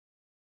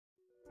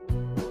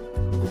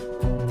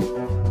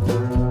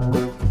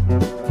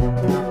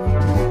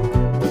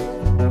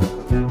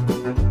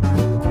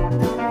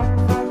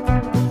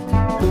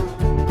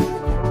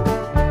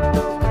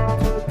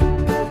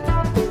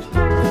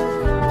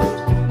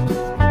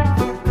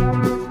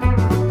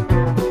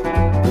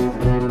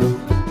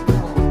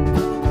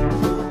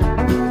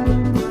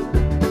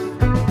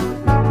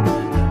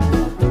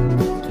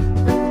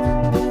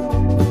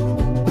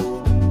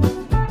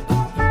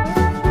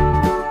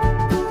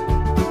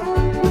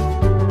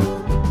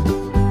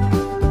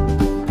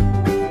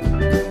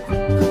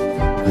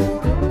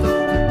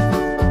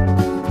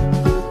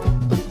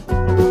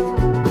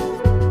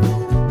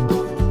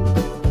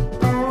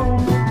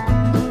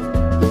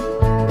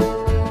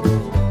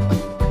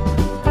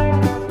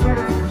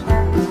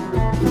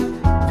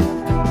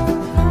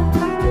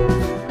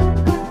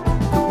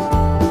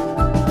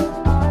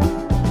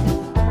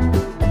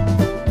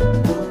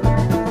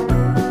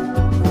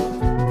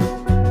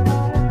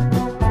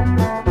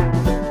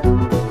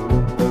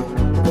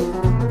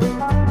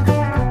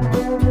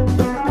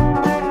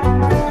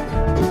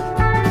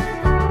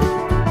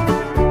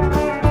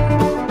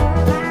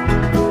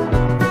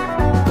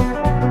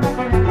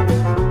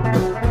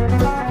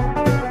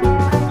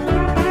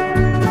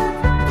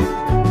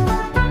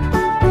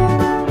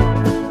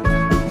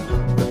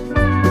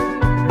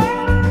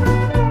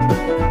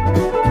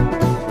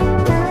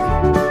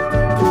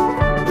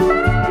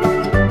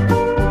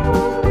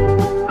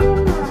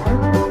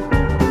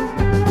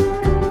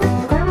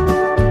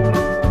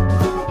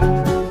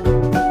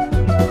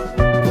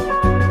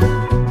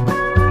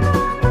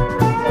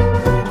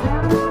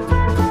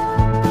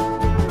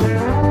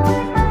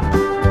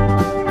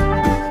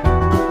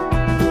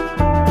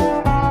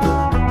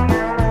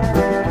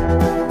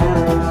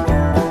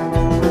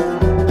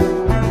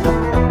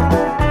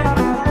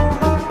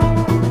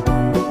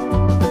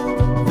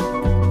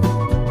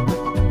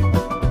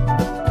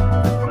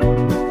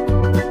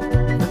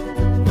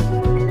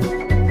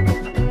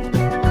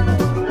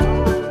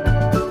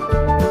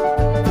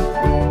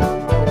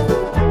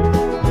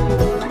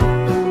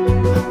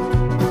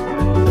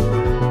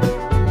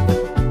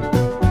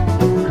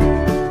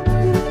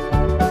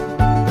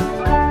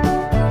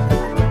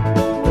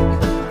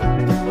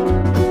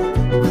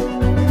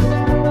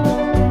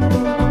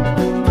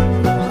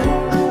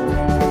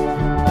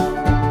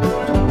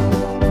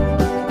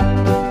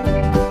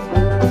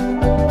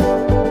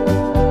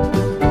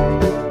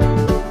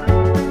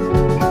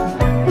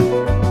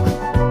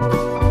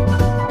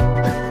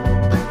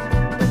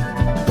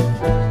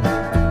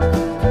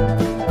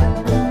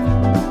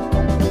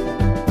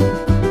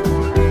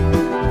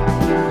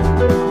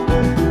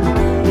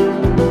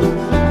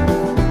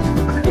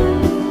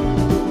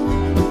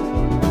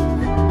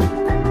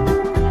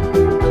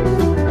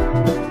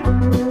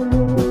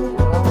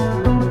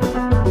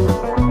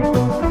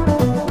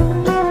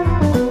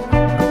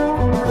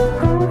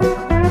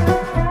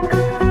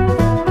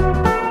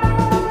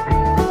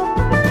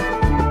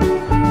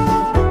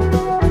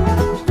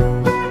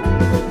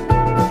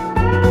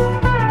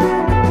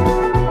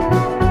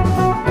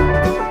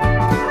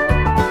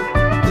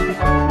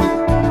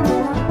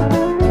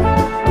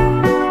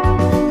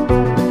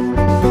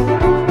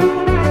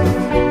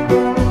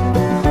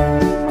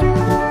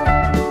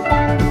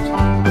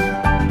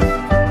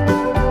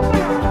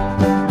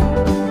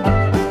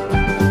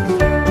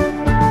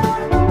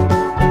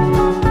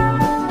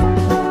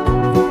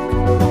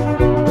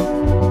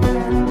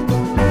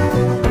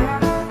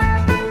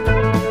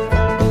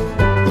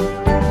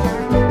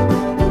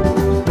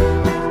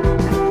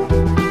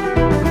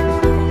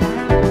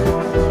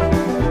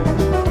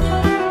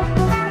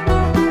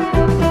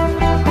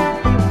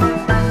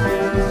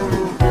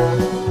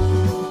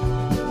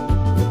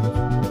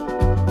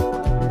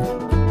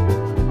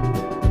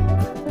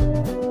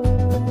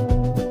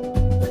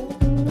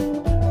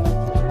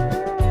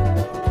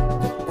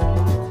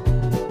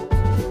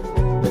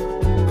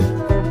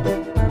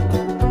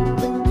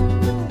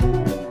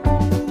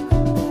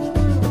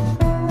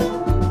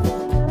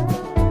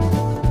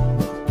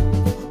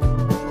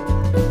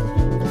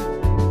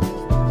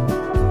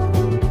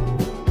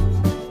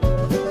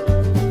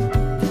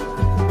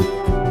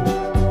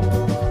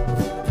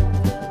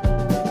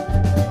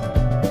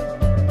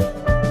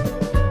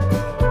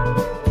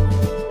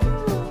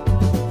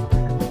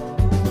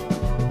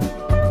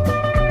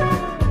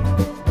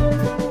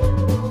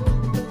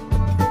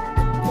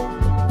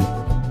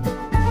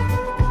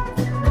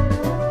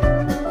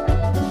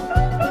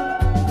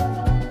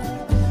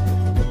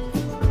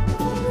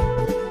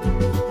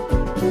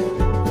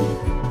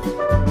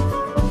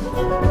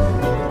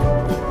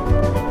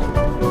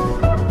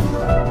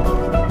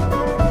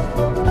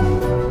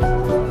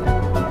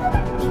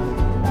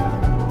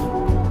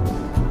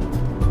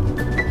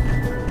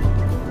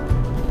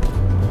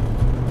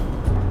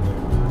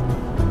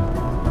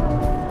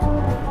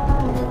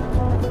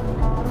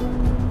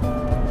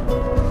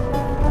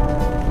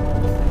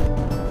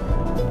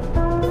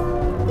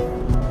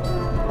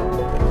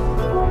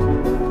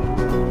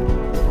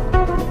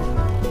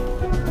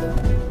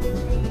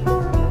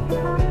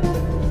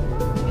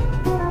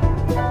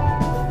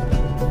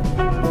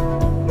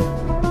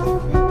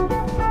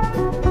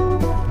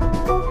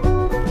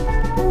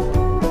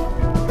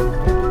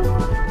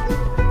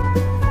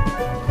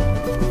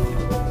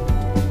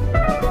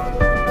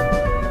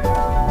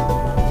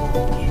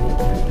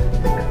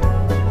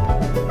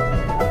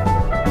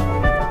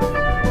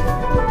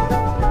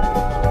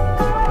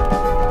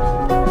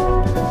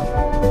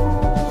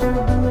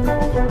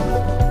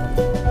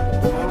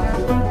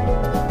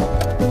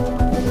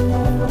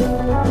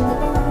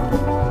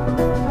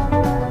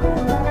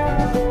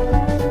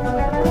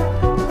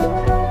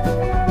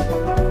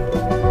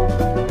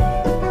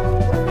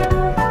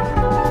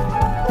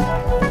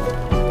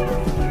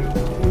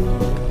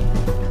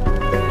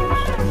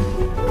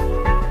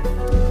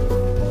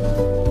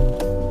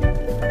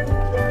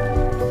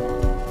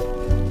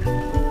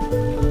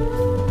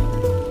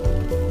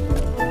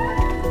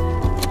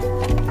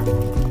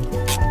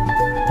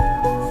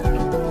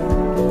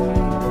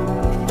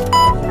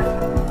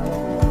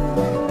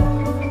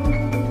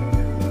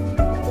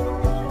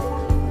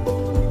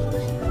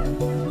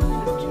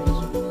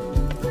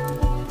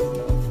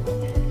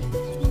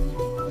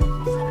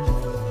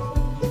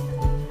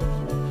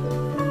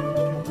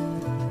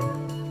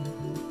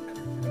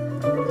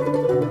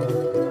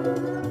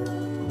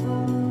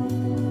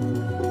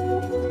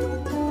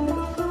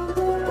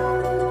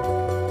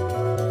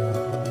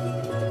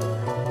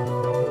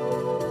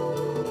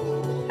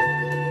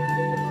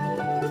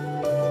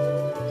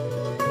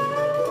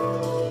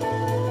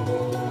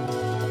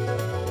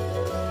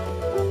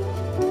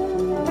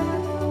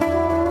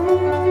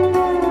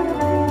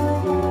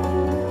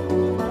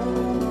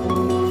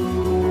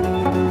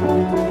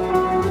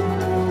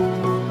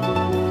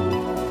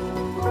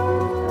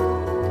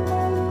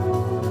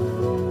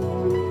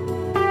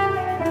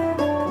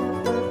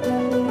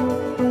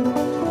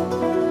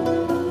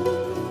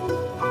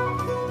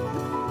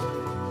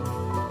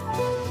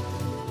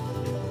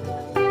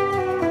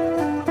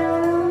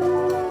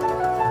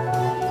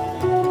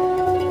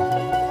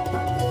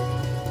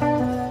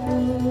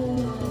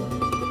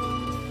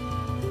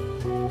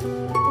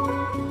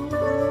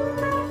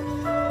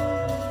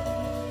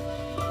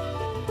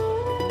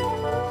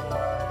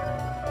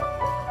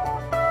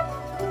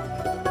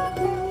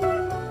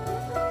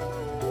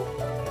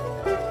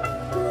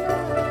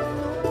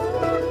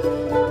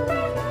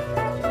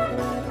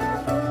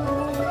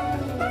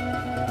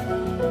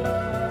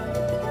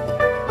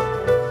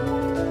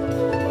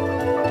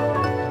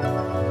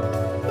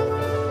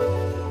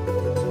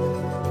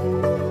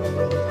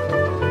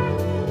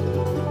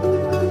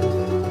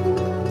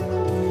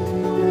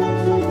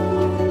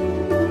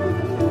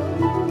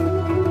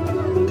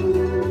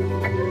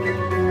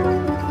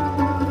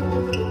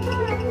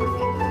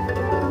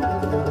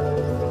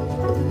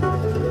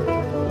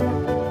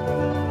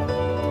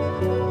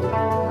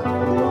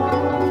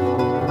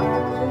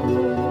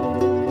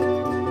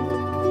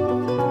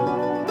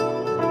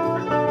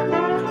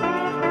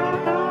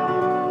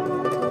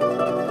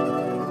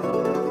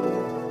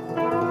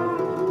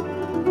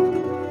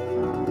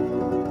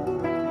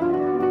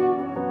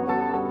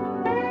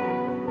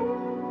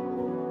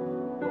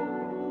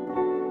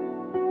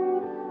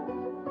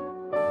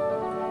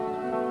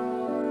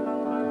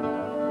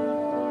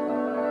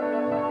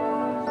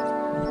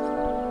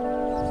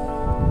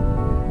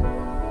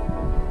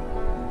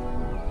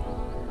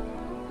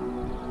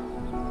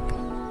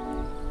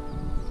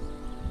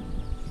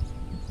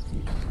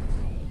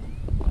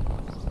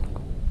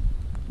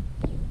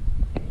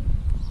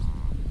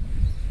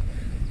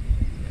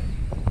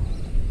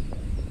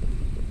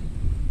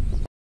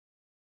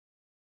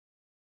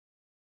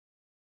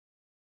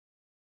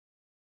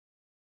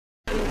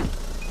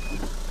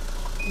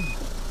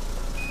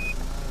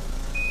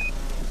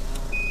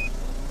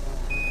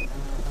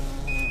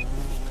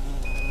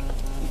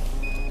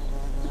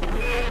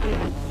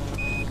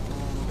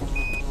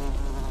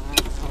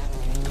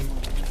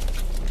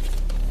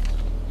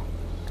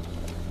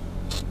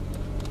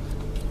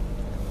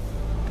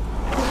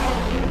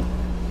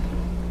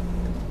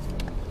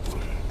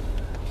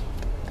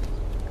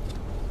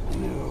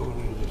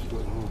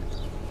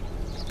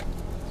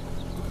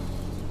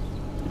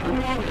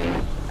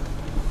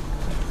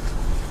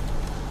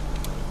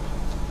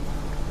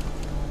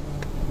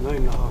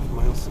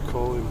What's the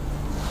call him?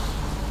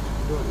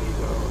 You don't need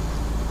that one.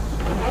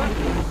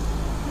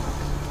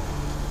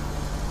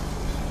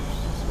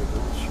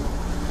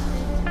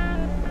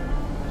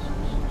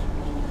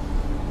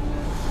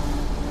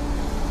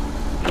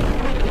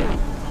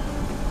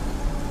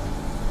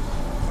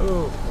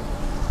 Oh.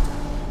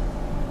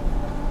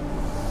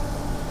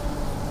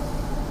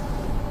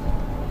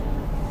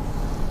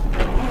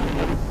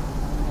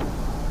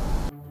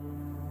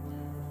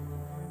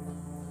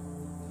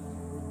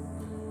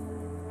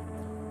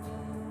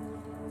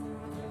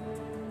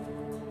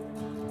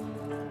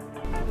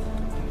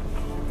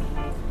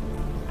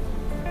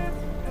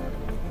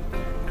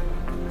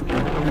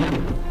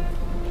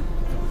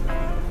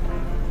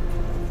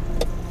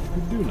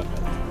 Doing it.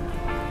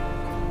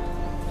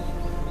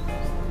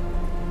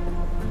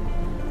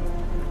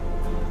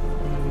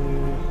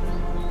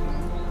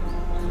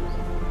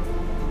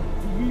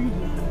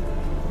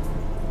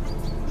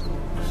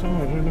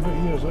 Somewhere around about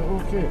here, is that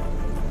okay?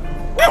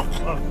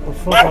 Or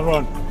further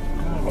on?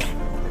 If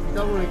you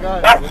don't want to go,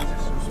 there's just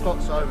some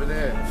spots over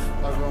there,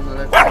 over on the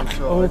left hand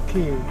side.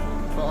 Okay.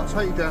 But I'll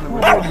take you down the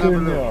What road are and you have a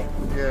doing look.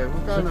 there? Yeah,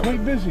 we'll go It's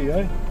quite busy,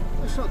 eh?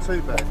 It's not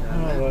too bad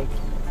down there. Alright.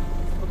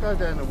 We'll go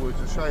down the woods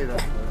and show you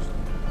that first.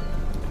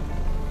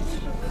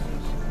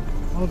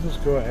 I'll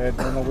just go ahead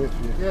and I'll wait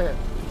for you. Yeah,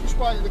 just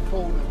wait at the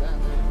corner down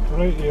there.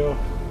 Right here.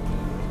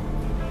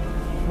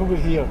 Over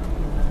here.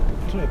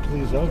 Try to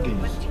please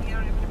Uggies.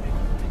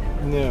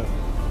 No.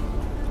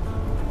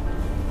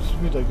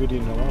 We did a good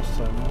in the last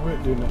time. I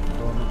went doing that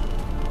corner.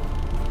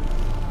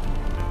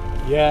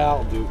 Yeah,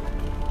 I'll do.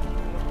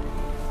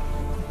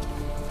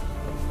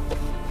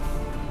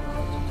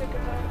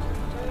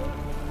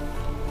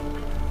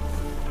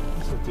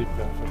 That's a deep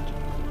perfect.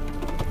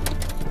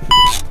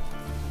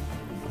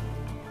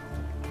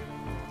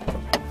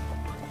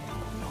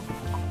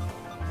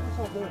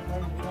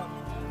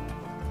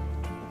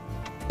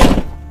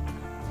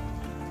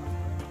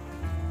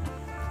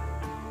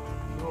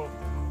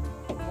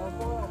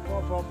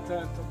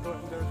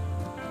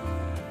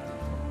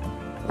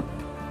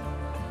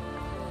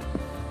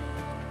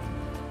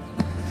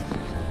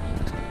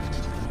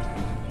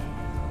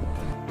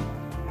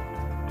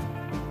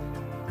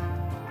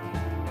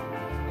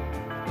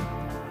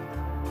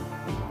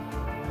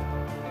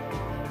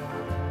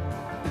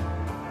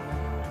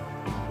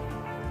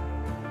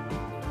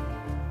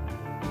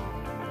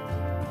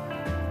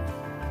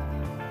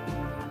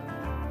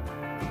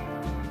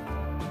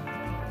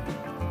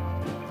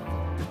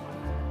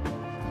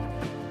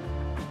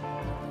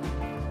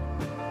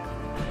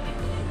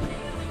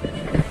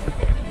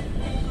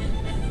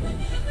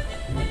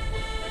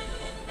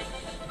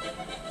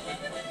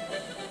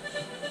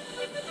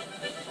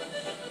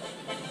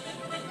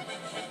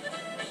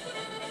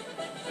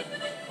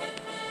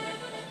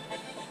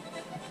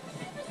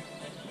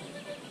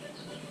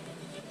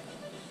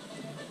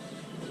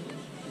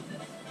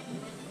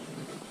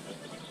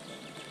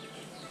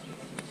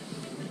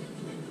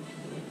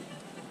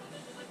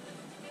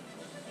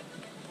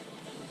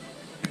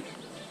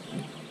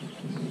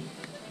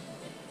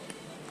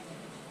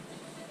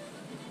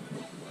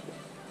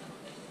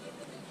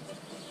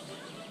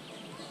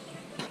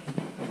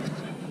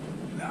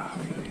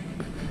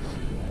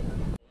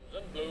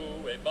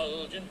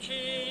 Bulging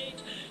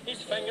cheeks,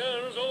 his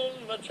fingers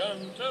on the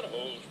chanter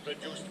holes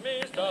produced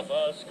most of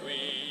a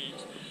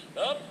squeaks.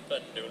 Up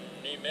and down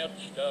he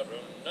marched a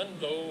run and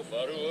blow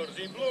for oars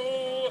he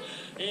blew.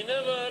 He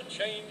never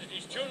changed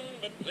his tune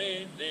but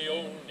played the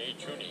only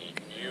tune he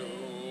knew.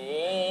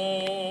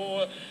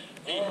 Oh,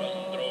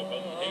 he-hum,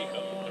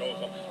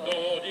 dro-hum,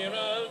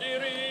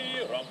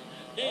 do-de-ral-de-ree-rum.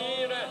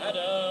 Here I had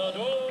a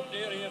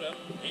do-de-ree-rum,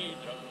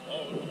 dee-drum,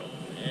 oh-drum,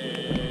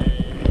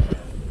 yeah.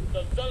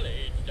 The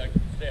village ducks,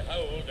 they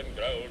howled and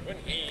growled when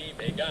he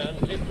began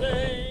to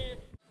play.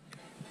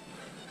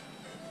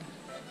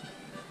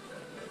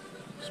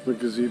 It's my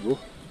gazebo.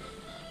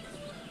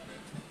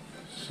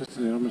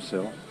 Sitting there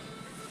myself.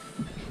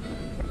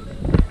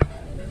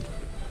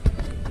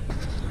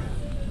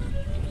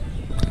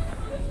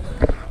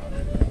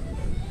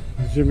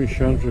 Jimmy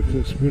Shandrick's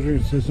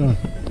experience is on.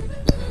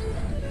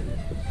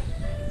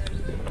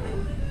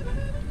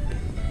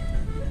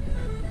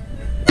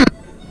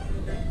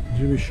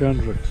 Jimmy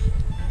Shandrick's.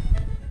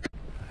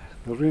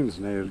 The rain's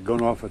now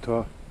gone off at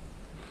all.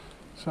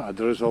 It's not a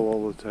drizzle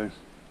all the time.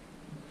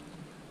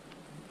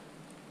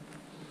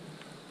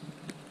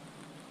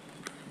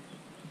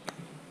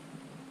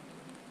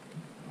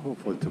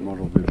 Hopefully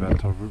tomorrow will be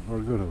better. We're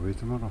going away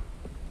tomorrow.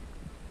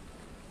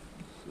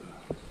 So,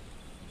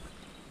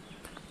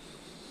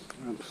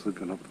 I'm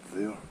sleeping up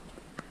there.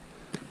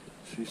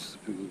 She's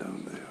sleeping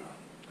down there.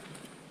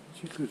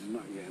 Chico's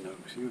not getting up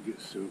because he'll get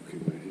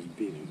soaking with his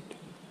being.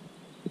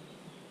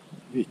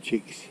 Wee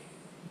cheeks.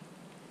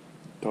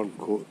 Turn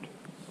coat.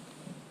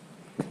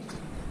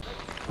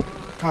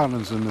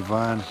 Karen's in the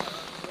van.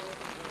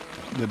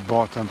 The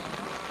bottom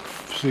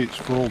seats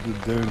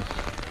folded down.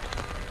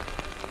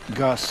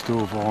 Gas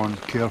stove on,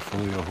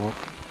 carefully I hope.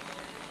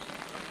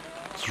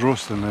 It's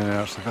roasting in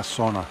there, it's like a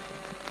sauna.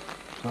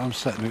 So I'm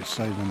sitting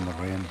outside in the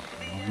rain,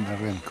 having my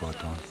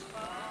raincoat on.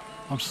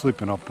 I'm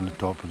sleeping up in the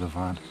top of the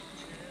van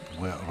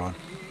later on.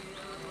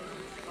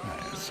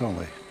 It's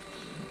only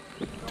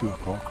 2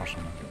 o'clock or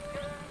something.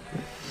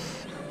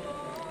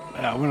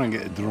 When I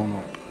get the drone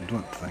up, I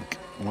don't think,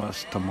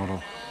 unless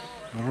tomorrow,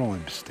 we'll only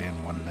be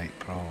staying 1 night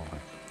probably.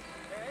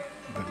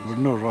 But we're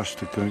no rush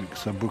to count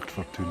because I booked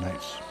for 2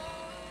 nights.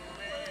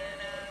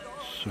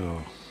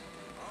 So,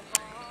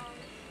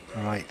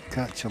 alright,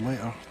 catch you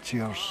later.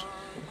 Cheers.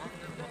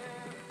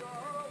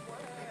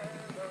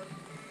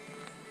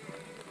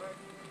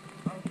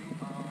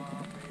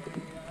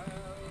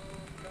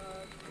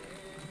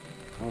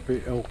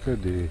 Happy Ilka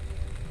Day.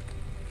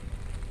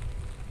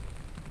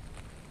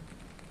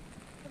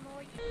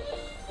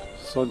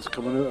 Sun's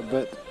coming out a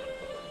bit.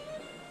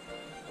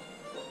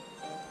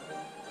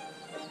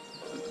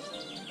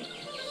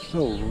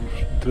 Still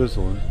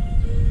drizzling.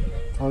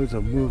 Clouds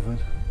are moving.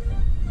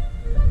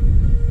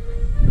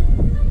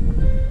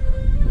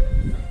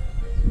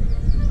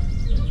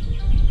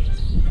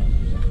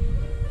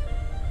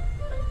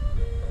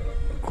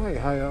 Quite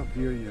high up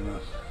here, you know.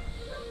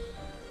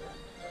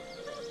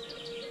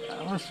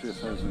 It must be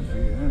 1,000 feet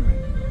anyway.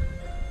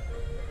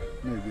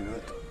 Maybe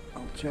not.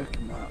 I'll check a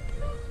map.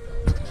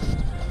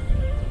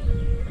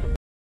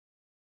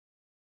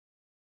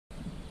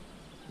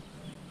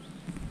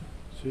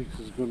 Cheeks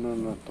is going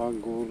on a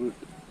tangle route.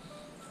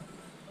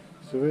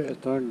 It's a way to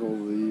tangle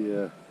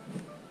the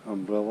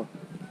umbrella.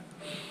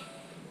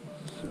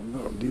 So I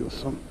better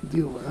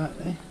deal with that,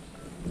 eh?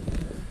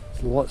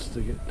 There's lots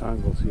to get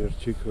tangled here.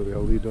 Cheek will be a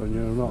lead on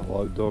you. Not a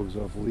lot of dogs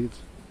have leads.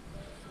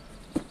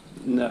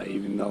 Not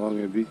even along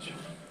the beach.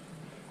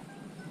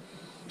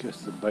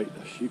 Guess they bite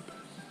the sheep.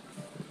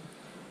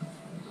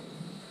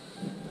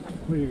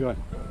 Where you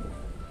going?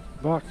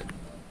 Back.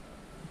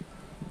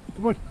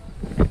 Come on.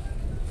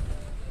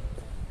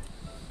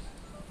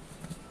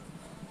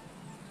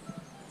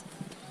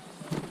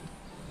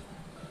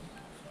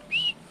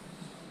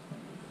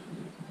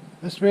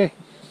 This way.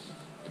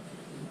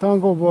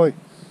 Tango boy.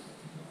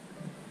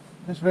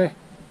 This way.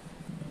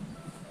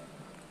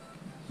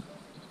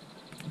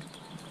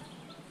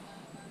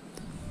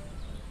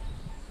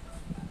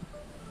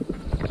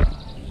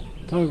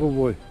 Tango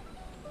boy.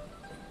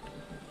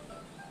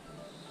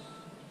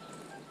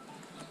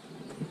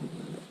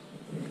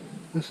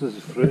 This is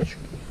a fridge.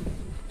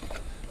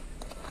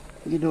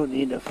 You don't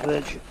need a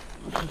fridge.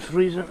 This is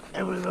freezing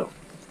everywhere.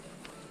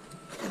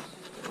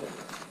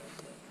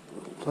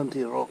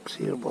 Plenty of rocks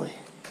here, boy.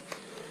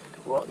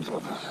 Lots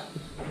of them.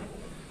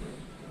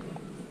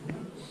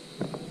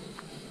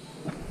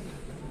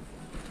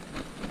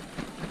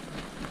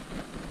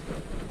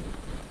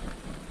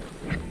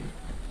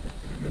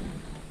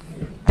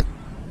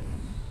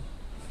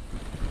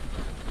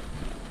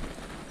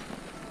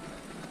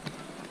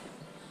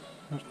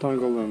 There's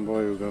Tangle then,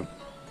 boy, we go.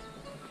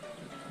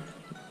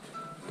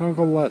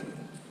 Tangle lad.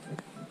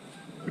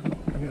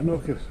 Get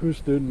knockers.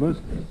 Who's doing, man?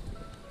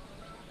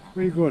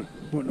 Where you going?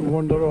 Want to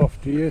wander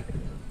off, do you?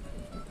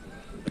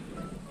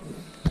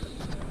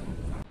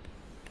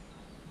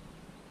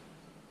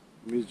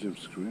 Medium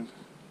screen.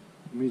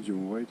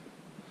 Medium wide.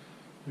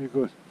 Where you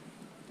going?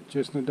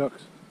 Chasing the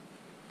ducks?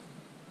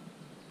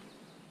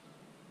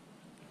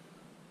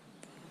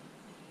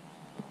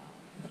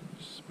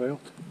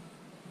 Spoilt.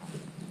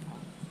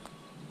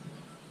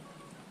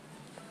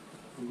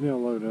 You're not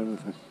allowed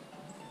anything.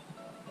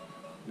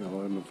 You're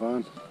allowed in the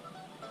van.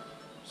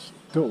 It's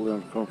totally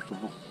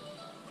uncomfortable.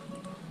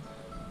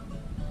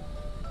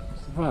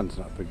 The van's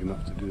not big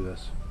enough to do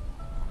this.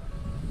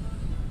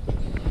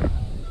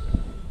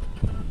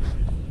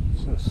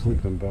 It's a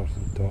sleeping berth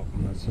at the top,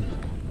 and that's it.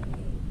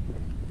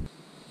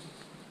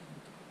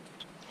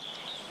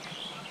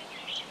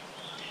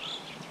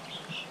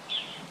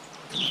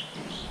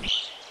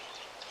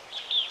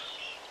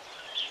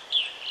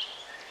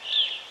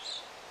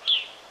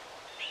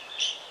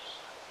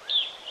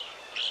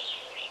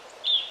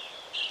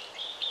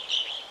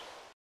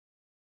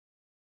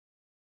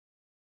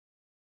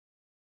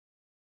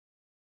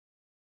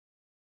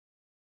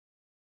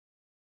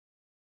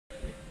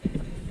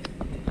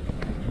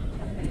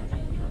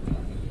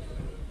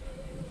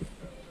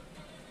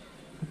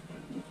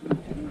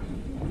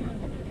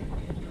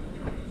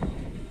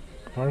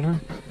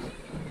 Pardon?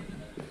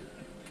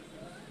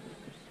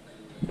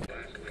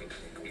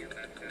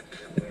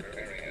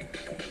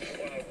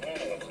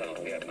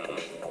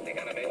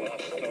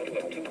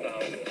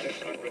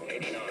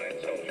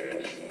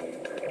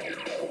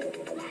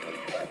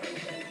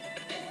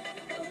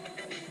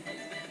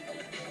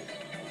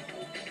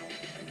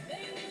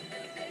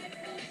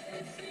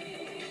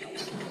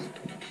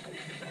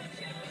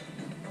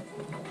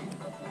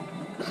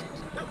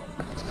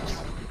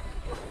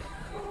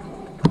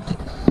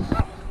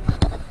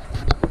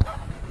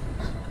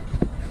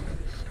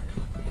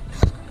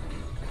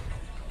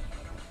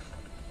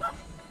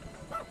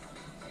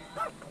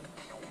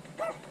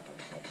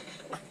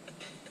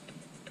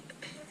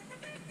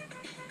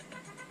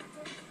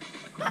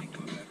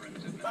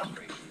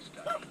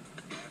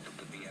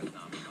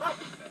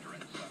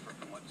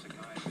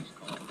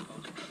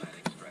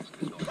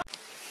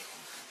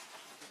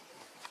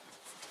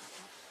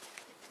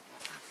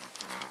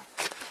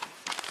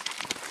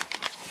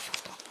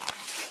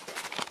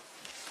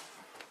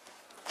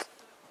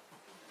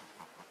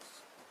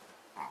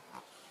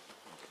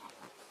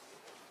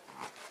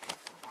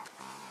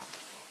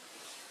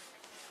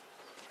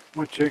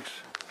 My chicks.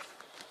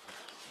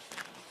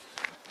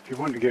 If you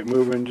want to get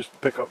moving,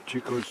 just pick up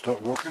Chico and start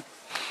walking.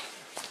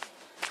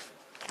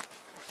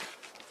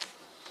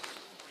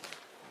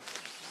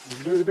 You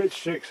can do the beach,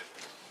 chicks.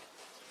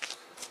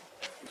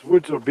 It's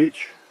woods or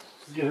beach.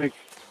 What do you think?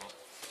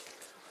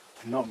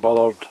 Not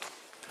bothered.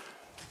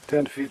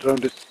 10 feet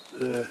round it,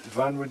 the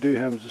van would do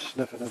him just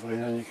sniffing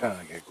everything and you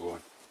can't get going.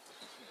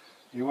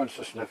 He wants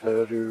to sniff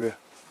everywhere.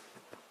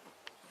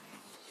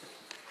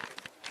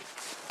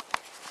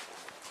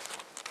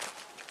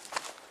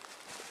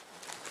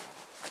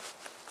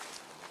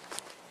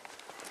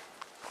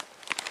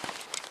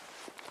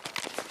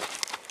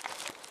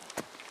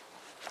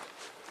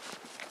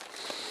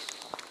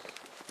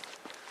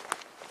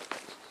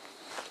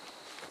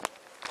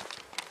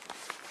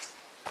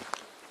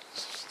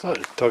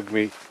 Started to tug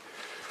me.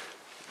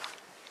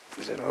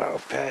 He's a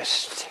little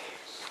pest.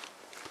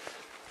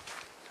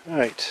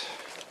 Right.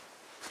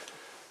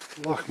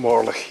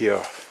 Lochmorlich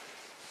here.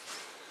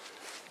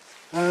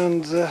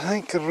 And I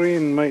think the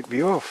rain might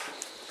be off.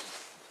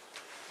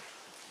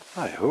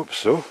 I hope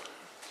so.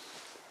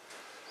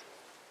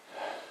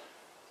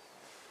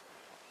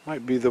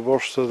 Might be the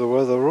worst of the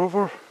weather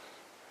over.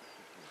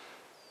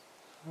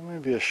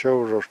 Maybe a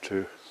shower or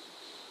two.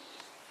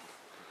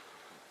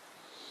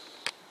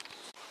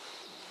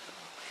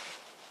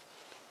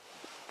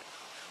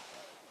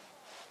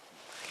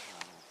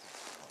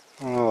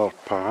 Another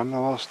pan, the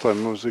last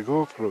time was the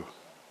GoPro.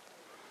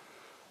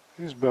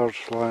 These birds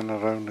flying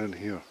around in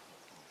here.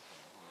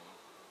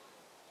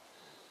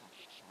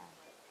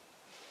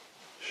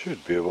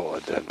 Should be able to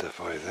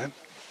identify them.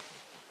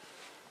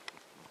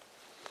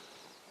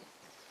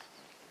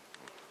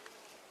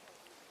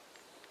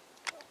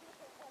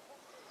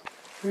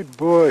 Good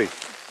boy.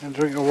 And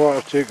drink the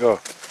water, Chico.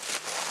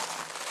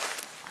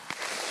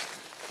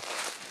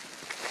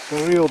 It's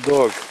a real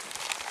dog.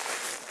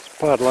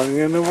 Paddling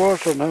in the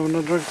water and having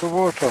a drink of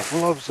water.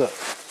 Loves it.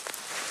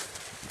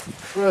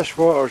 Fresh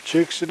water,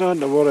 chicks. You don't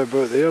have to worry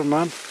about there,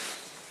 man.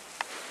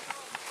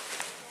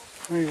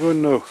 Where you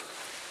going now?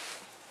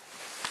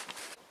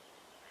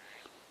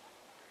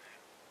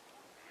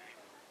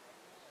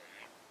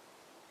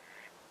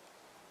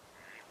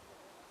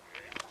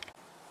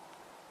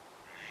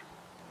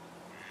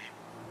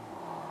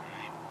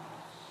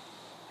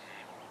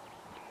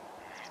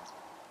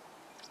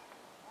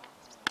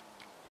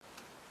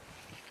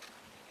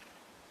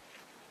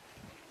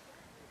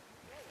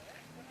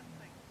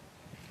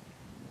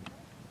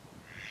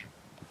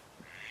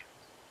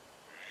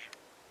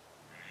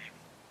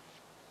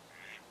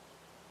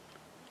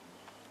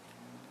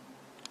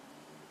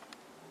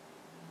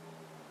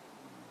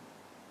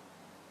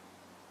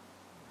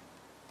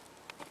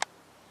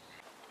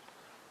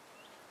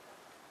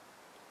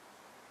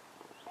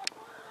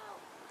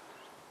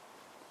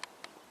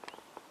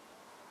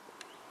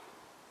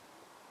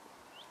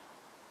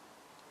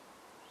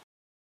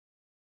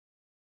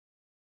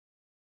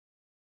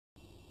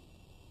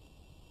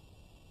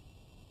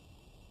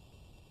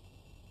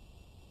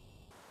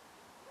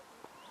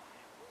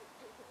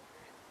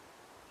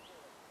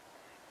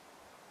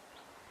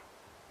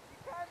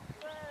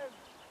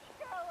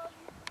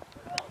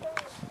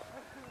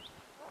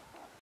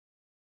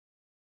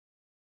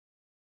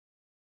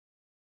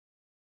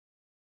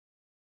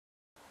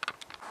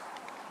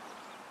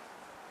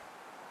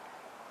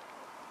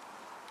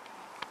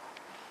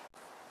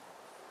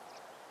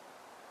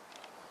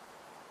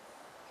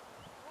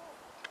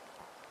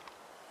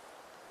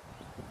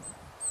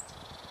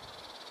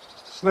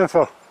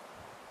 Sniffer.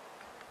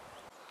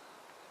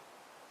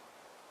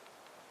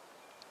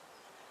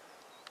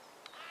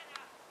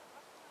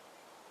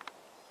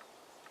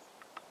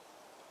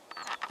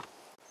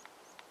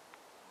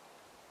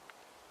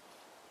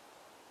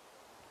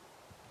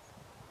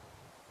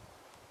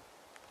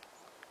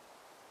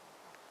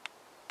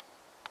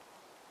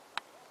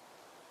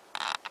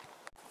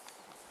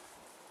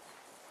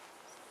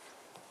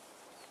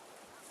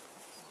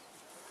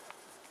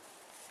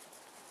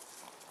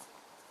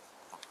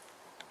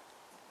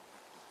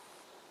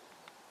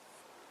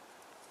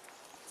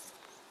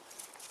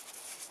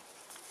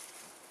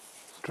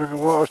 Drink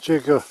of water,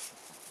 Chico.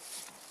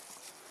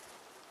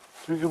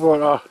 Drink of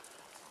water.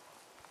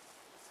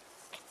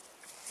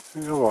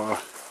 Drink of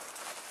water.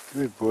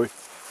 Good boy.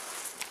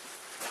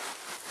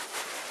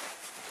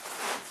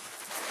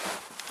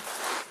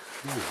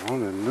 He's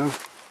running now.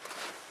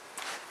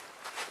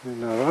 He's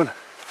not on.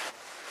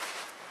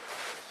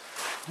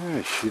 Yeah,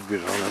 he should be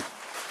running.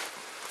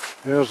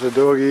 There's the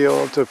doggy. You'll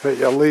have to put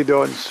your lead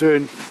on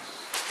soon.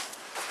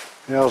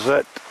 There's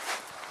it.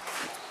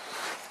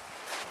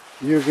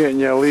 You're getting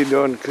your lead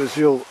on because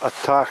you'll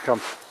attack him.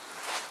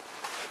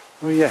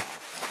 Oh yeah.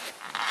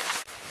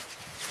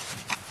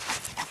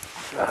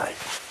 Right.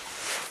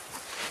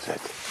 That's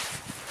it.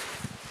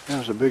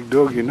 There's a big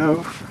doggy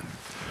now.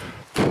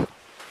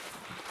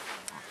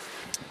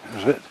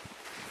 There's it.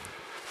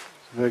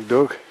 It's a big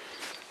dog.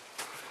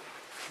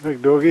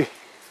 Big doggy.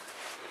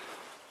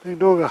 Big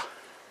dogger.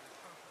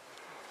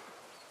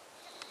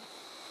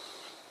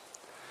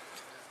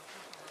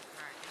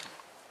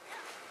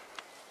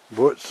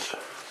 boats,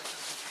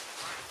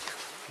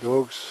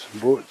 dogs,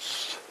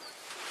 boats,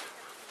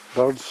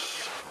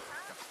 birds.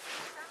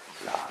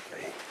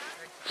 Lovely.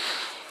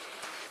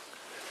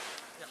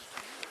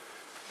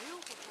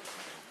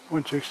 Come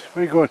on, chicks,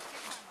 where are you going?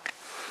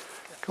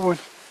 Come on.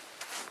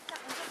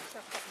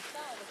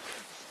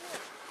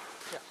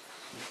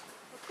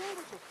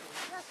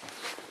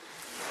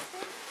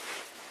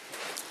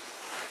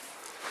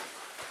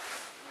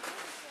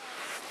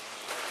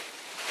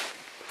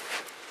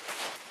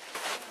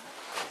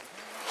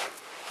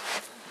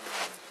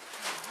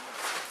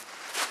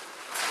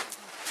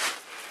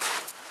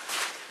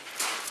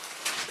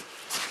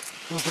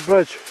 There's the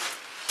bridge.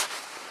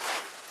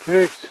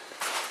 Chicks.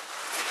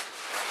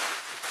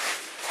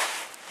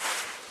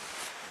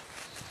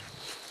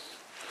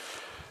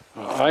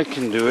 Well, I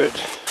can do it,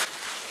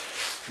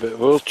 but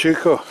will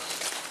Chico?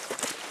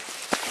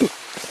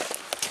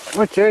 Come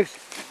on, chicks.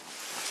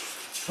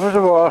 There's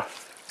the water.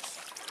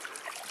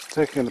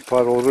 Taking the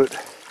paddle route.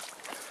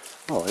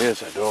 Oh,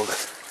 here's a dog.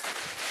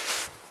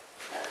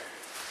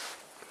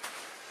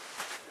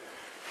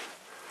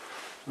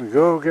 There we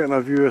go, getting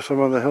a view of some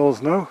of the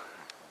hills now.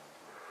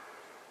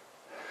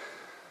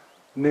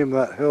 Name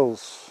that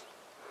hills,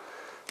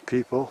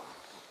 people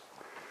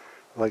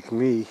like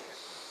me.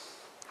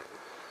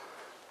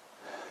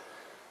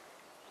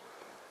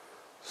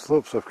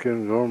 Slopes of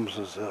Cairngorms,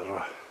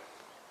 etc.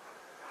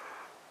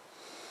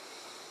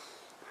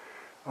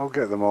 I'll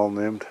get them all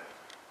named.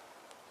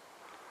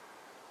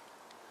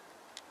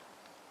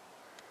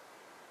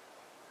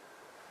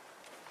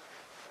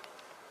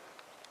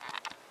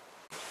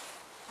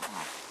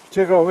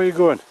 Chico, where are you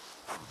going?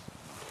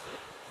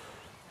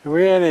 Are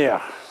we in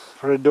here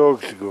for a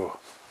dog to go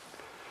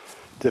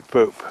to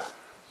poop?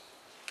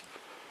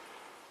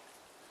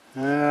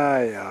 Aye,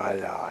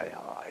 aye, aye,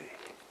 aye.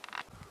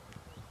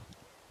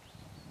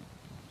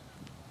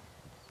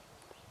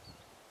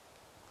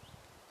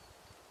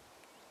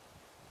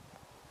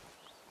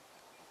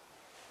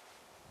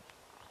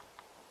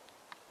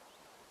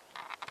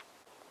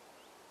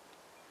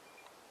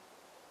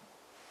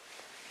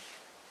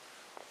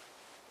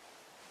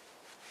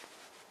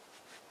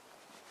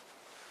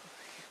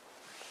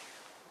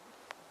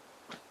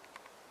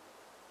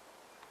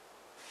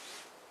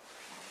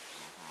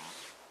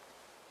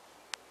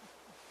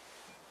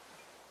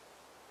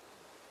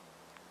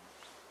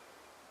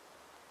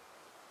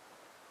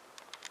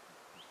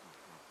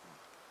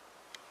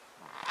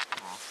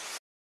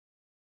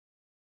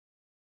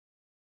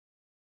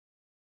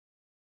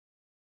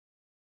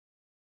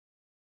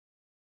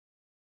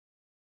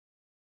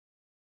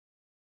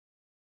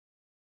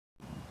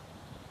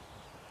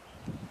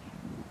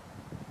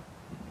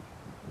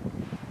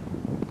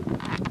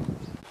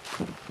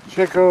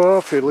 Chico,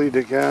 off you lead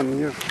again.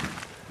 You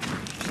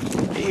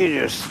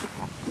just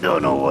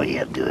don't know what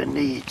you're doing,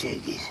 do you,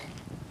 chickies?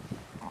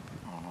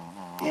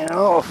 You're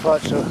all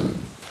futzer.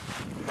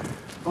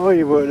 All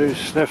you want to do is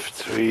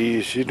sniff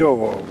trees. You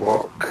don't want to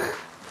walk.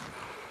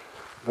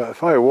 But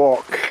if I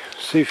walk,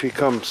 see if he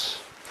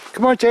comes.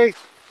 Come on, Jake.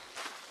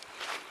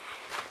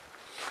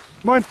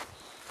 Come on.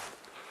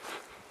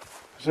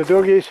 There's the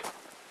doggies.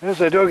 There's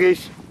the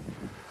doggies.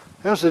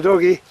 There's the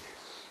doggie.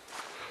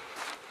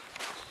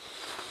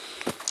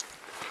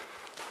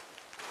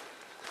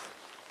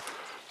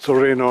 It's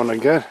rain on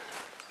again.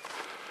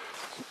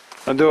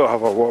 I don't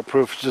have a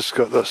waterproof, just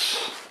got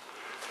this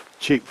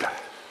cheap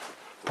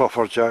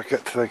puffer jacket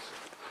thing.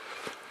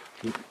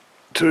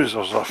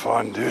 Trousers are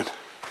fine doing.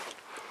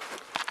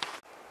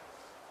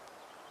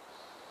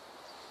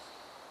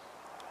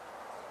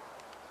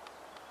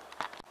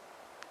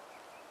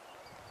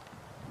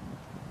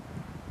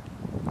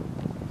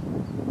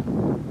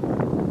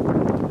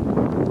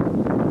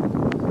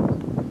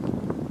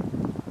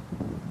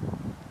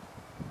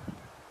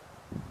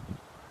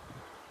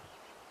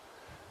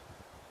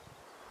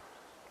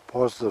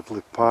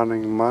 Positively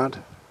panning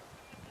mad.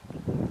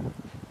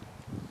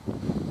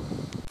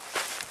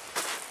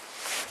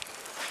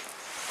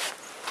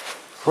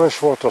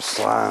 Freshwater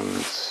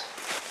sands.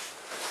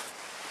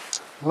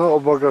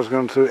 Little buggers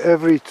going through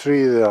every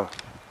tree there.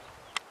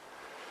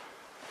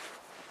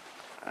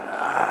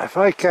 If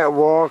I kept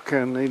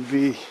walking, he'd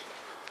be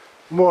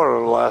more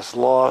or less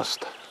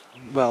lost.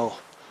 Well,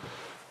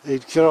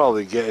 he'd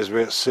probably get his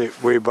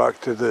way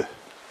back to the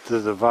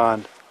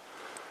van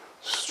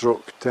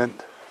stroke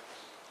tent.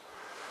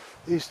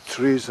 These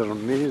trees are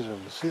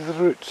amazing. See the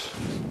roots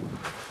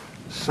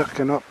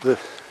sucking up the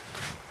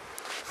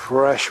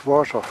fresh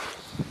water.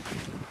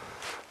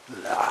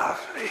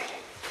 Lovely.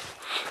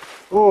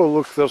 Oh,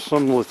 look, there's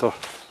some litter.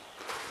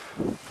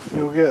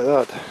 You'll get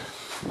that.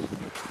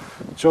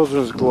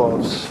 Children's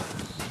gloves.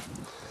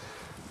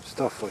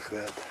 Stuff like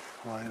that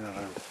lying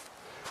around.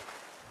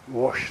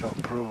 Washed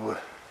up probably.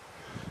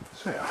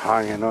 So you're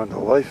hanging on to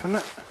life, isn't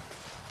it?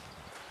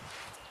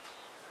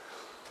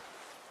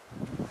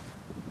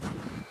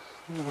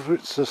 The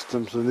root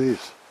systems in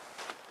these.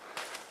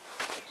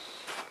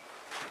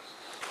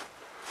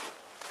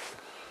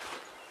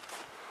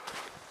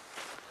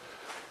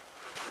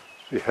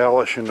 Be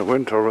hellish in the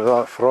winter with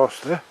that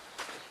frost, eh?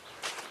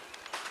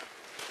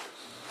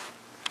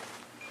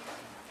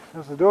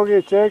 There's the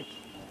doggy, check.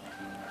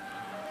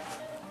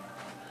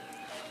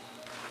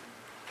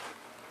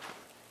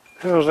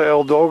 Here's the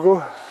El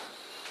Doggo.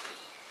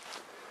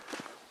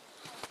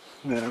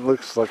 Yeah, it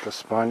looks like a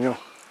spaniel.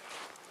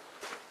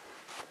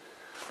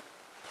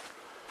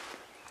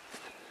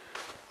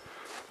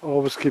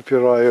 Always keep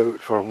your eye out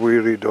for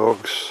weary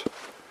dogs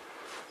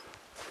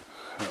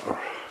that are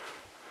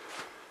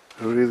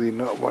really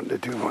not wanting to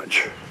do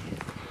much.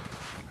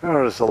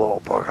 There's a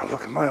little bugger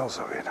looking miles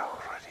away now already.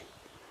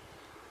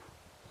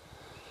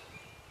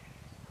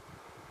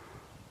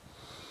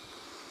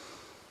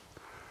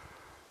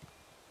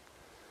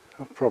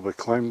 I've probably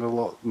climbed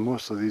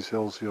most of these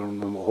hills here in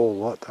the whole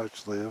lot,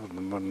 actually, in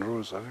the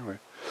Munros anyway.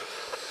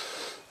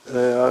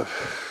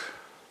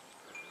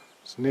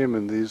 It's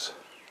naming these.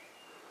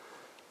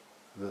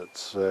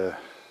 That's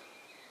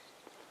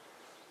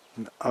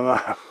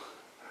I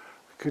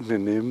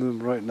couldn't name them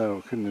right now.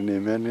 I couldn't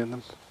name any of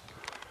them.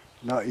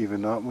 Not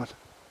even that one.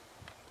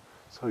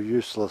 That's how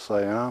useless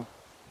I am.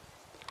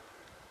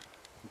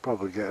 I'll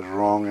probably get it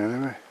wrong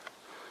anyway.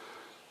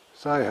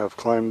 So I have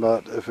climbed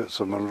that if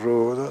it's a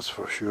Munro, that's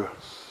for sure.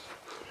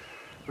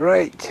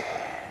 Right.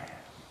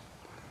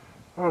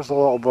 Where's the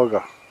little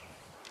bugger?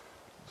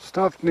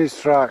 Stopped in his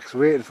tracks,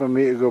 waiting for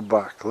me to go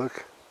back,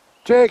 look.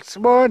 Jakes,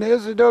 come on,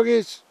 here's the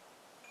doggies.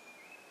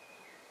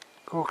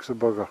 Coax the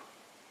bugger.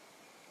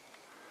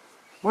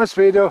 Come on,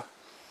 Speedo.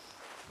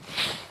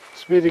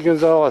 Speedy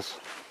Gonzales.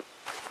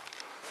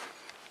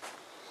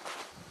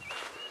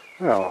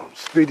 Well,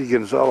 Speedy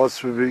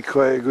Gonzales would be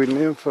quite a good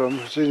name for him.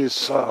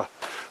 He's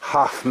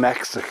half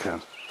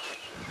Mexican.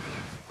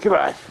 Come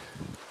on.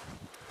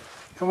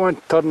 Come on,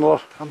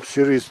 toddler. I'm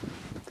sure his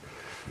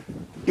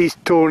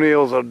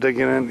toenails are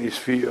digging into his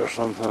feet or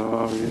something.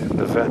 I'm getting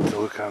the vet to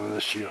look at him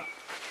this year.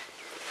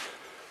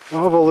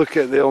 We'll have a look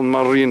at the old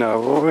marina,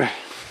 will we?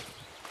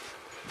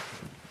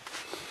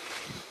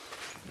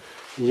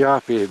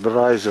 Yappy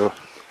Brazo.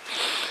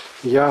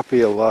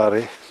 Yappy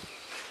Larry.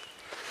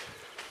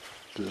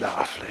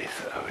 Lovely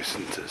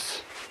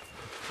thousands.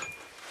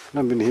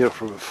 I've been here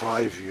for about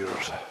 5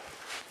 years.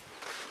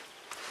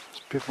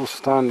 There's people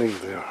standing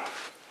there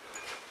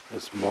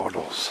as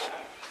models.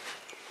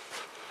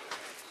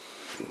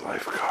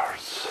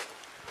 Lifeguards.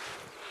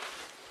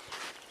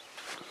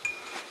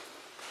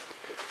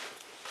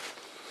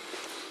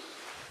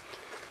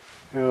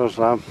 Here's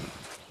Lamb.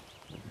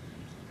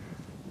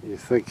 You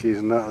think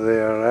he's not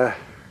there, eh?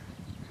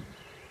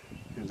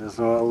 He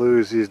doesn't want to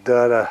lose his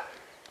dada.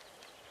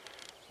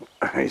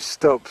 He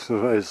stops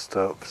when I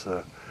stop,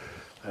 so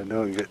I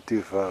don't get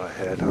too far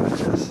ahead of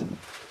this. I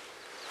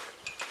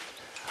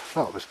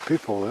thought it was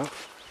people there.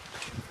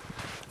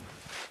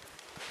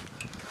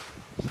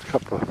 A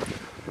couple of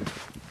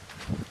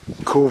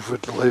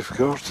COVID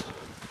lifeguards.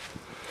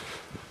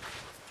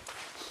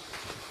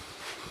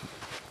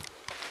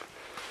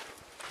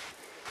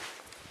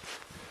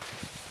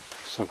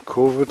 Some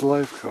COVID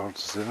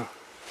lifeguards there,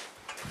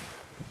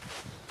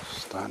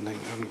 standing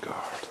on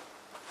guard,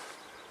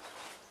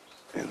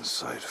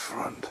 inside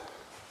front,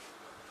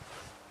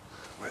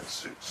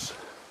 wetsuits,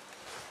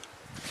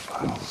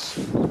 paddles,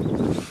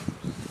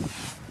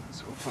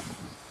 it's open,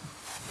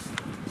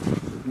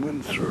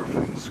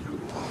 windsurfing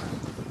school,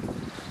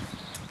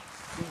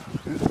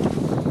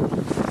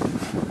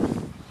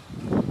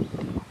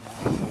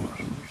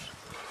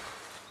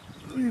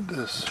 read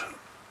this,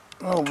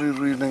 I'll be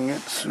reading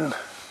it soon.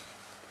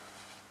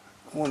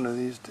 One of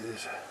these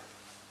days.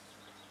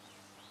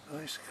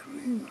 Ice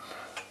cream.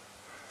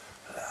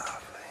 Lovely.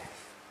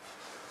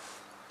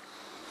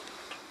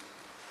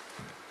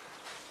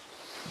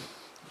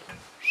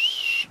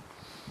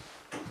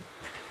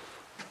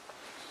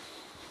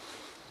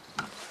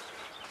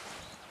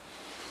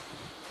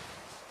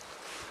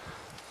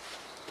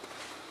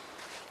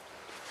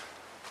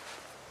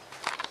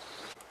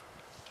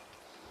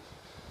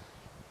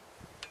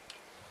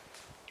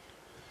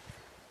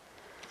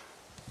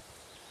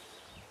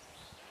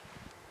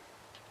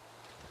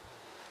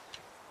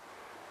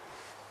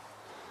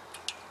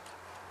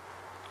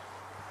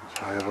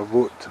 Hire a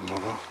boat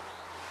tomorrow.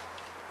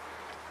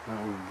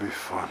 That would be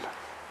fun.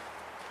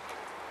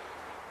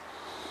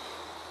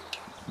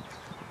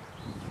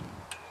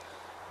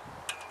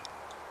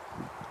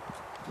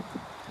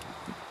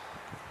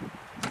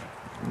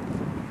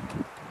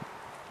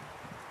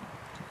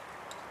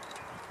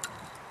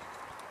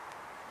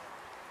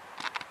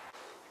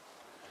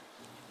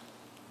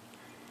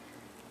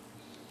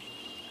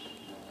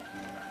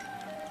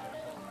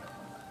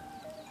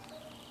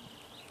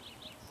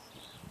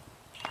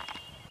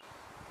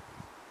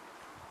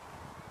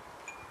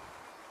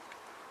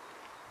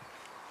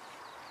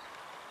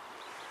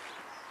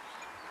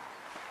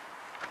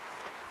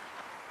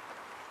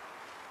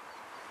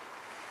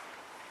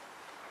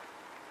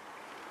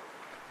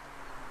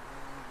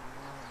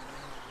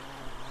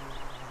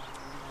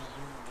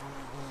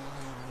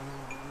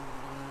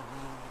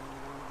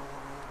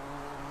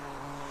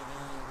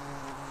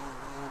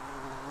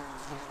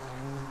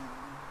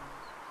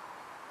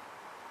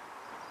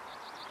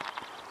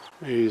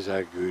 He's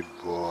a good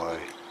boy.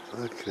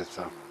 Look at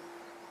him.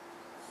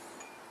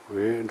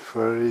 Waiting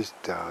for his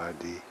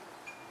daddy.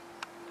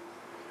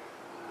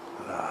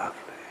 Lovely.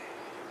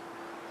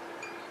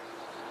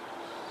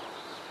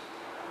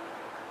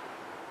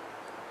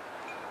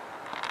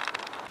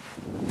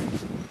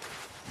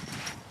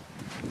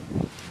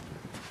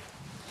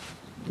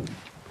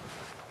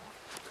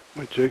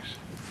 My chicks.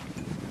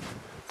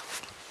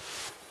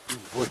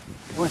 Boy,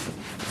 boy.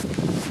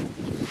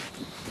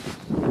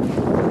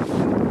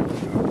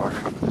 Go back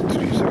up the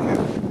trees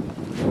again.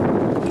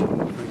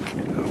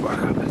 Go back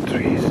up the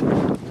trees.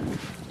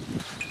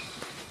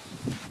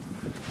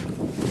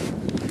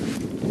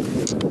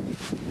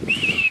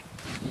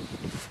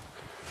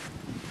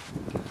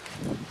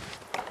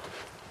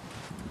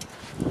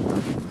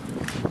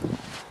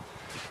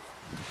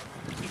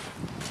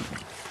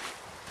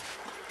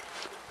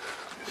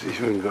 He's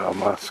even got a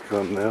mask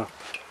on there.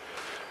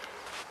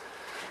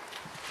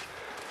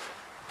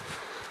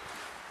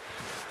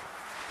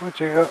 What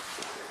you got?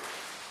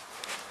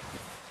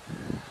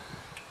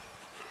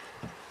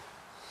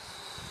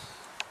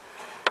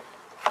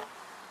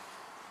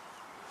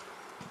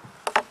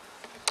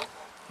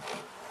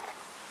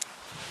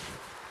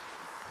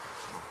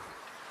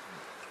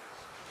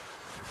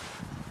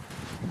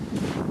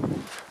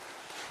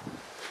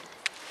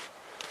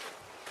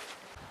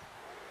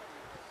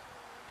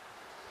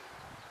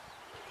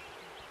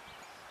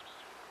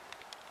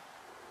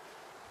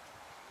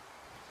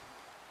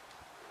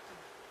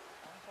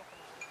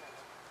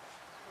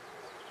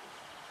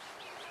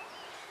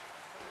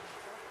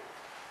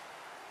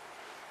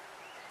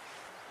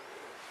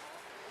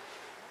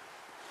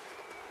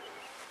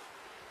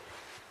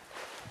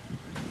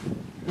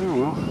 Oh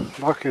well,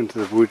 back into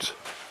the woods.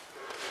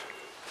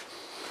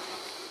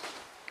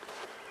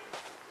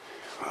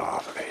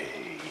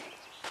 Lovely.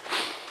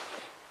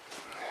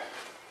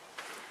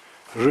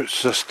 Root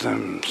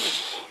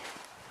systems.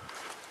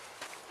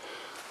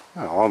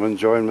 Well, I'm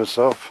enjoying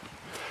myself.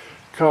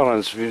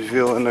 Karen's been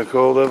feeling the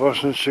cold ever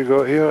since she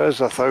got here. It's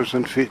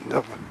 1,000 feet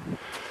up.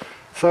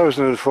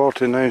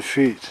 1,049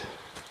 feet.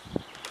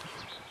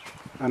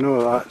 I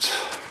know that's,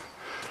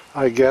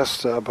 I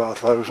guessed at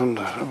about 1,000.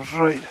 I was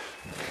right.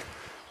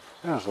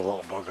 There's a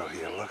little bugger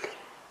here, look.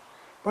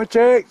 What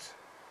chicks?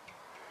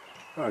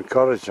 I'll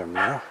encourage him, you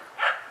know.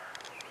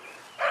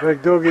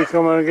 Big doggy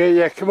coming and get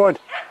you, come on.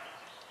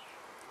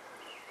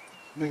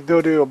 Big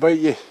doggy will bite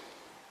you.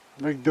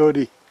 Big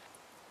doggy.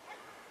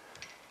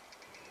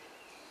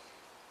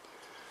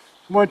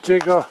 Come on,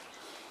 Chico.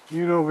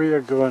 You know where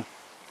you're going.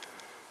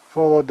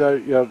 Follow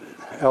down your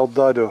El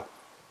Dado.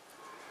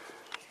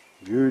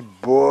 Good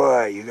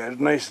boy. You got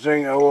a nice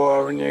drink of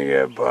water when you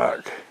get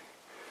back.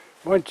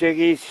 Come on,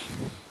 chickies.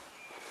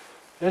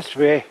 This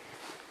way. I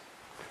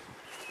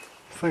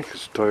think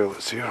it's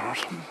toilets here or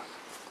something.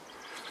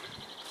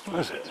 What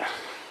is it?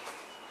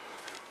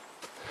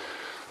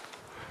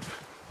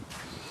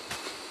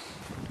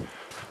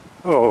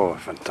 Oh,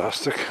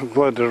 fantastic. I'm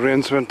glad the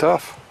rains went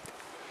off.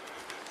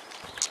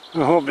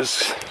 I hope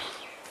it's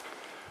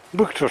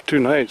booked for 2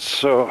 nights,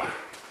 so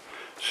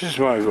she's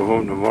want to go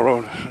home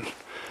tomorrow.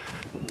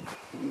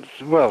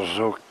 Well,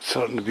 it's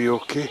starting to be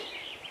okay.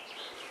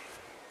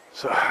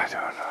 So, I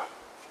don't know.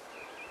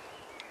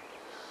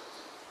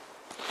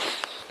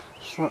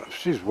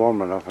 She's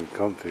warm enough and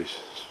comfy.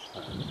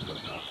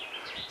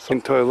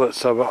 Some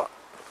toilets are about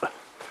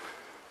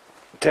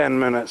 10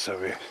 minutes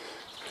away.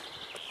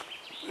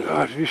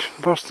 I'd be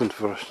bursting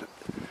for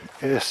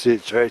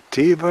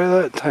SHIT by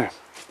that time.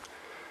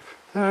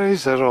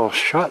 These are all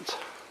shut.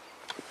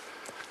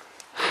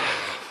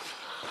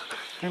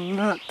 I'm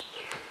not.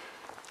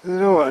 They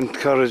don't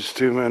encourage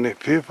too many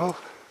people.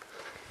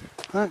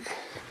 Look.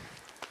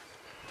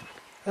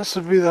 This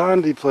would be the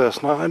handy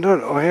place now. I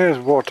don't know. Here's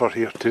water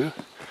here too.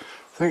 I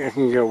think I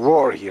can get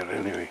water here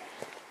anyway.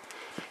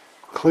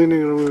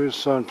 Cleaning room with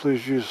sand,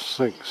 please use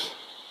sinks.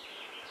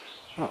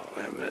 Oh,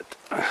 wait a minute.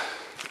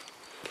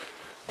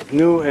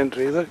 No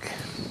entry, look.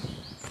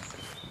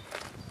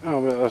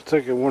 Oh, but I'll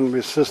take a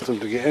one-way system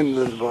to get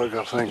into the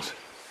bugger things.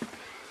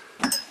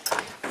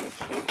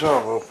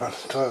 Door open,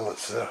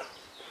 toilets there.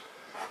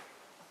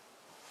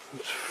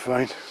 That's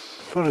fine.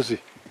 Where is he?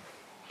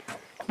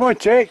 Come on,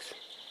 chicks!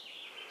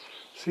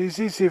 See, it's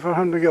easy for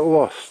him to get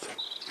lost.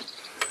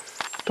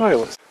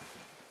 Toilets.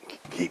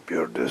 Keep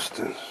your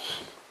distance.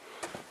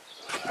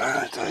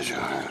 Sanitize your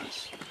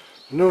hands.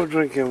 No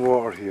drinking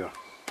water here.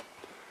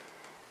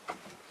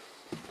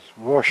 It's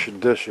wash the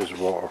dishes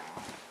water.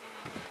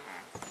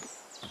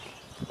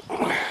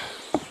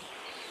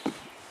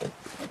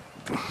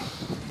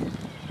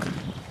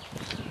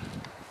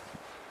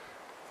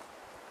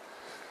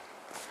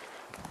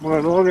 We're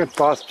along a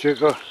path,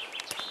 Chico.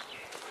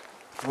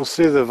 We'll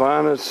see the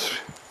van. It's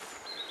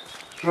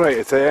right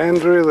at the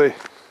end, really.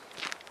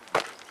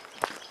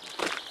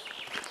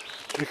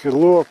 You can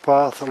lower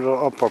path or the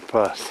upper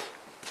path.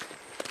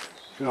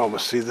 You can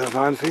almost see the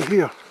van from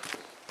here.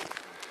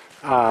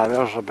 Ah,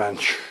 there's a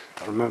bench.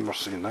 I remember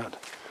seeing that.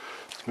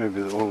 It's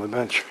maybe the only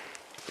bench.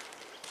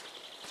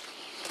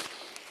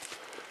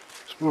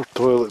 There's more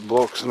toilet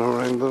blocks and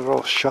around, they're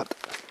all shut.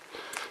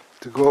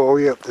 to go all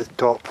the way up the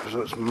top,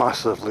 so it's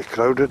massively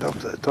crowded up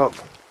at the top.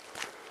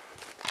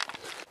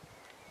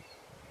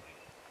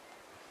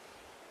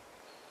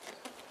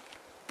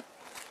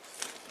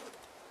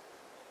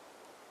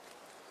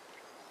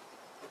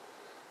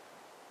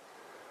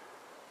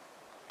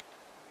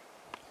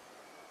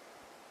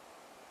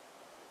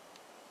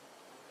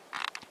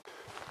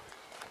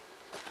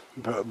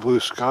 Bit of blue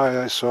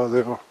sky I saw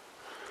there,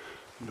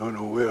 don't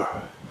know where.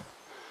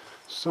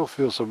 Still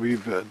feels a wee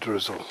bit of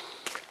drizzle.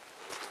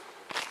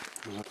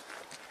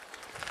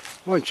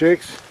 Come on,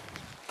 chicks.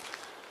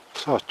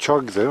 Saw a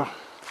chug there,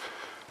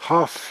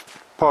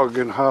 half pug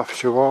and half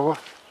chihuahua.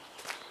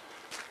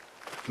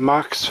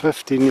 Max,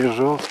 15 years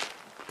old.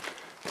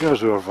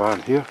 Here's our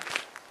van here.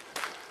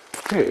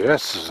 Hey,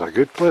 this is a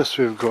good place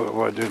we've got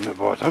one down the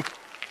bottom.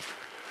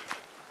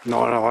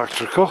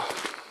 Non-electrical.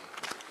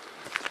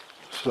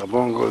 There's a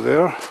bongo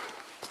there.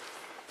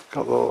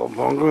 Couple of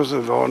little bongos,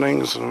 the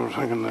awnings and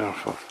everything in there.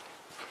 For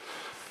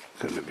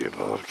couldn't be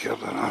bothered cared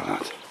than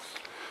that.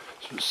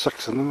 So there's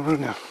 6 of them around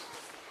here.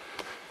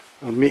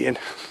 They're meeting.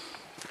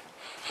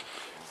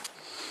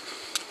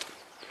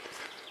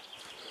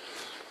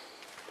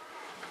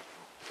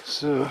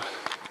 So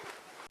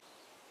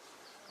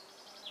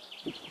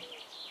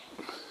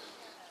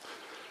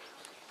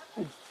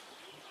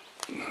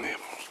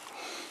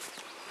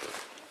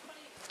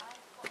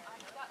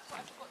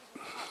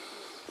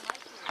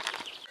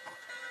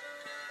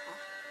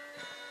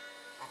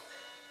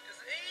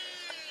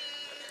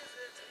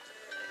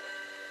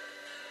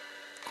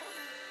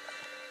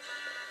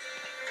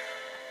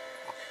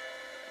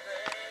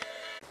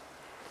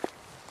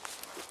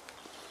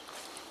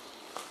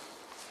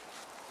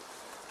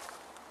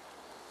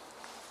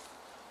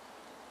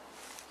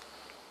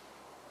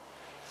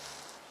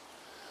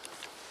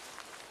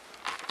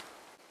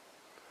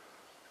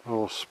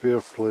little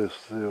spare place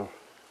there,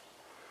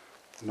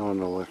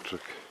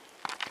 non-electric.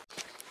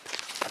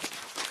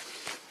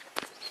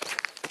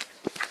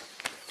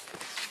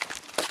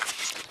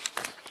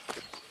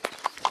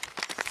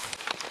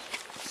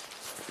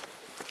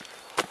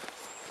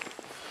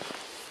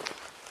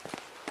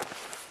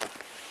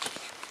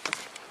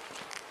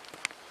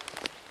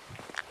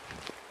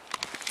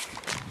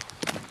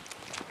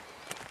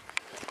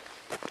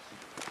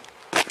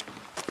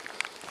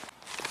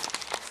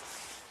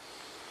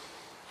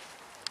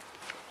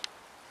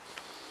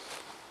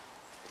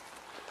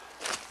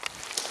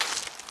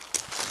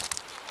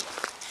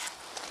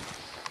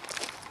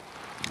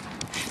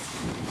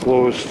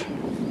 Closed.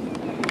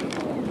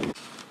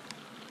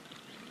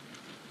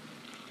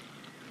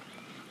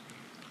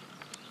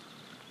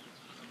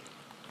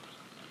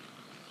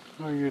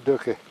 Oh, you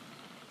ducky.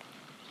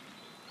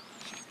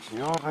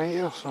 You alright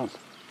here, son?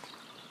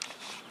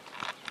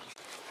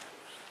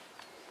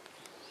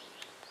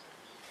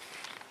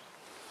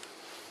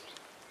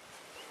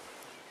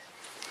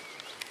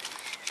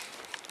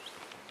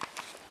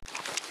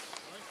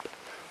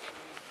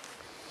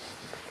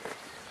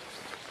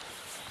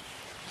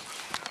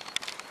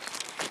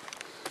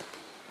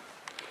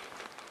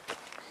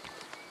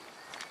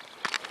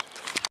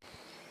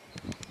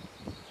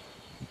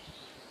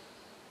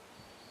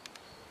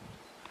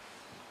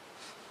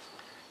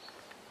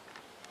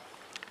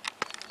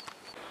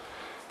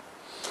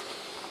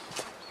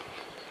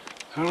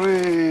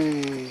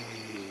 Hooray!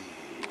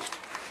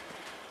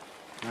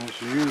 Nice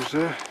views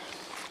there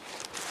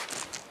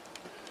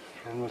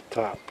from the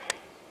top.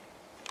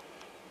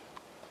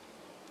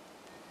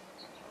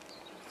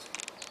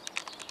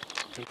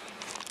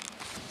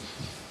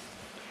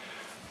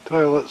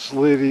 Toilets,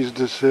 ladies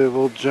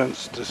disabled,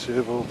 gents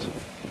disabled.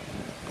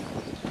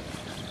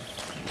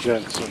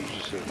 Gents are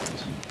disabled.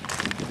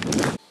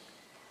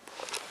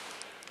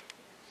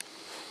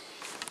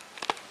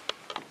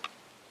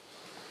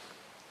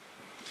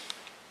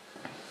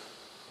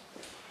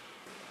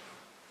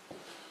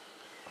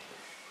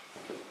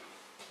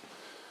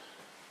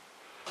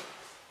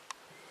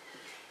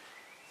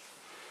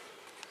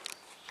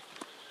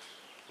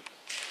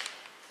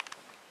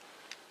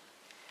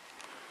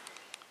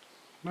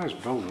 Nice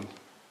building.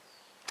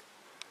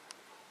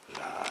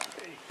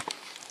 Lovely.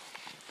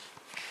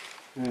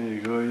 There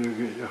you go, you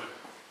get your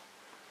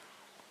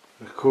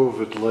the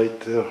COVID light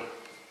there.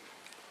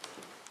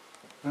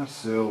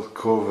 That's the old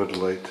COVID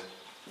light.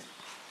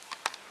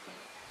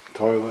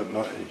 Toilet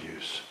not in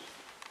use.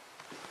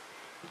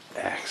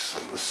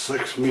 Excellent. The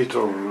 6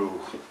 metre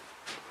rule.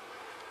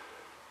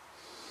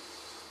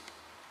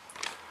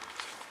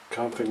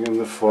 Camping in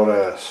the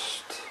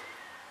forest.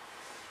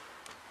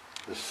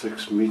 The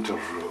 6 metre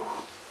rule.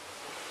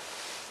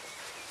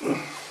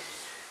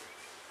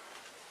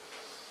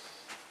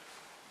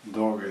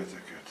 Dog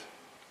etiquette.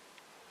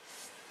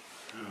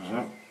 There's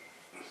that.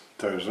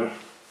 Towser.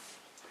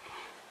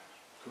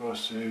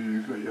 Across here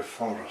you've got your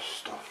forest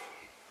stuff.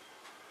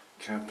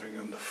 Camping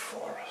in the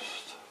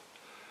forest.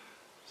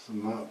 It's the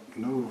map.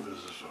 No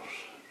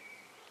visitors.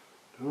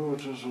 No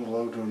visitors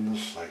allowed on the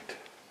site.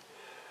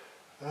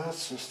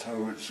 That's just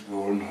how it's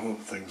going. Hope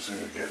things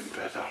are getting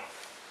better.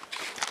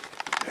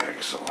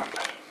 Excellent.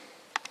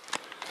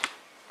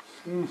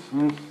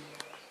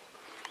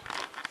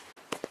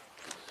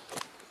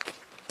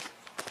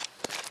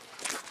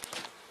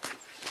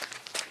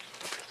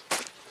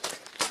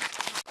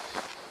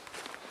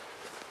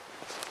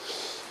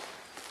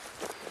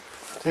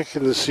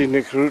 Taking the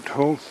scenic route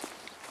home.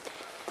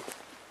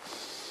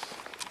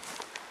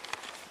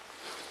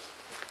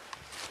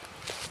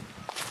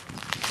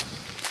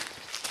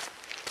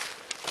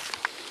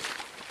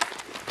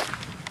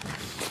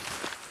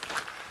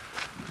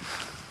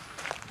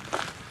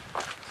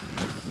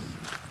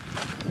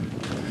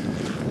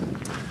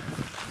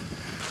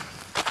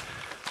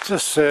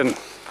 Just saying,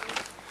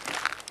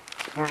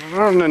 we're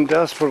running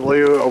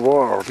desperately out of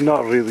water.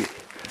 Not really.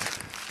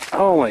 I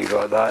only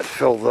got that,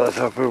 filled that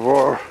up with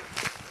water.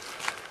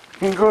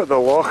 You can go to the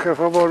loch if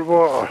I want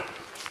water.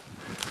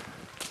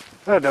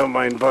 I don't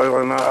mind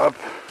boiling that up.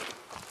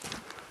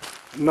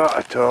 Not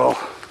at all.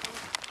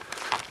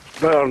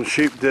 Better than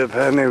sheep dip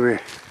anyway.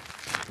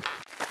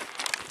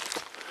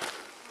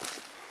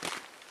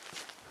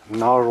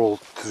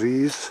 Gnarled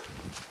trees.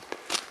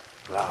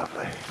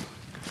 Lovely.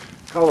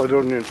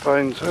 Caledonian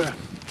pines, eh?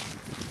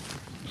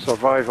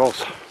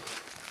 Survivals.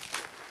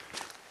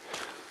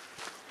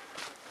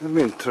 They've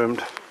been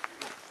trimmed.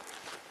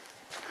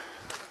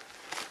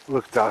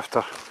 Looked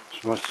after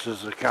as much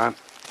as I can,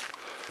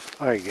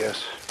 I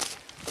guess.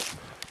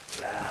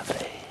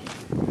 Lovely.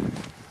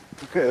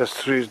 Look at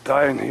this tree's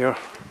dying here.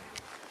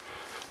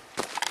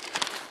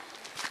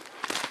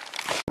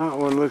 That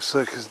one looks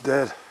like it's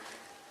dead.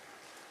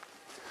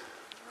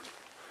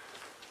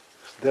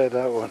 It's dead,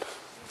 that one.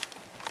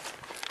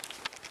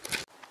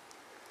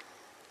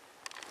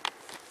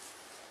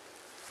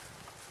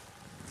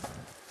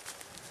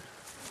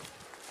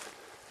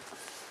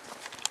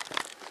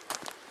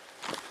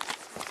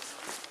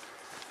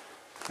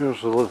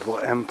 Here's a little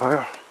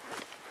empire.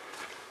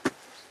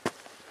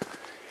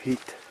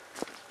 Heat.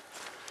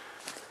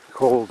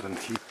 Cold and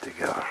heat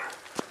together.